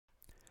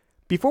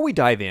Before we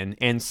dive in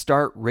and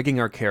start rigging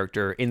our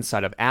character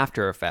inside of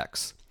After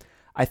Effects,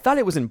 I thought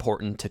it was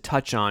important to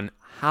touch on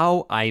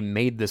how I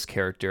made this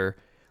character,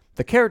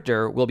 the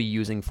character we'll be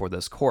using for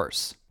this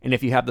course. And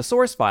if you have the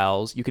source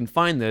files, you can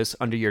find this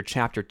under your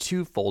Chapter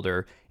 2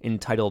 folder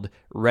entitled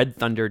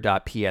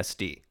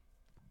redthunder.psd.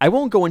 I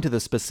won't go into the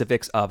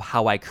specifics of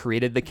how I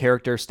created the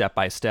character step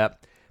by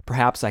step.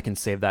 Perhaps I can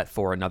save that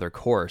for another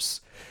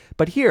course.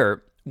 But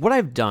here, what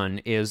I've done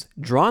is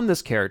drawn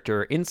this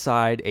character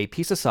inside a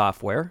piece of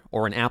software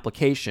or an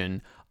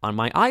application on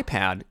my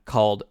iPad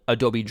called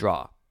Adobe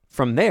Draw.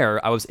 From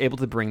there, I was able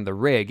to bring the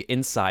rig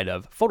inside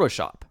of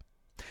Photoshop.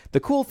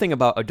 The cool thing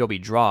about Adobe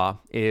Draw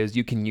is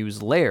you can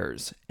use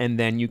layers, and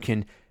then you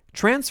can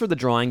transfer the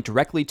drawing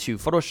directly to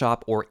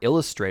Photoshop or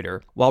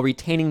Illustrator while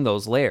retaining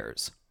those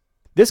layers.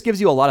 This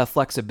gives you a lot of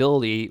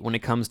flexibility when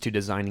it comes to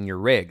designing your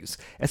rigs,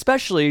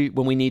 especially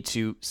when we need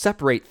to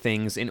separate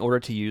things in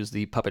order to use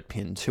the puppet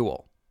pin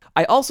tool.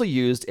 I also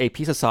used a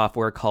piece of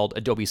software called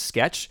Adobe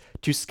Sketch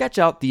to sketch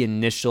out the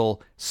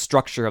initial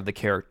structure of the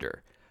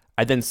character.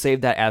 I then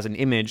saved that as an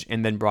image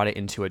and then brought it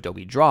into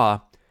Adobe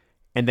Draw,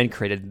 and then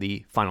created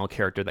the final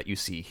character that you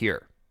see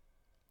here.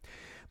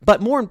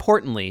 But more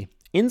importantly,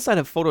 inside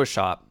of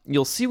Photoshop,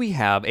 you'll see we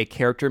have a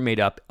character made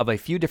up of a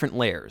few different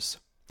layers.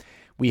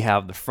 We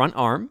have the front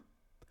arm,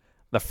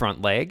 the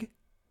front leg,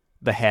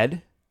 the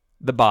head,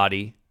 the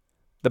body,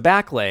 the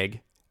back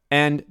leg,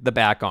 and the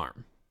back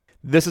arm.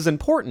 This is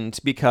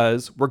important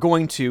because we're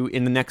going to,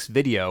 in the next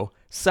video,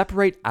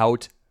 separate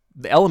out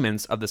the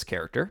elements of this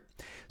character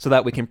so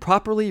that we can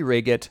properly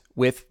rig it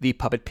with the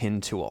puppet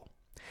pin tool.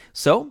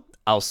 So,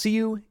 I'll see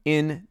you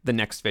in the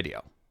next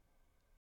video.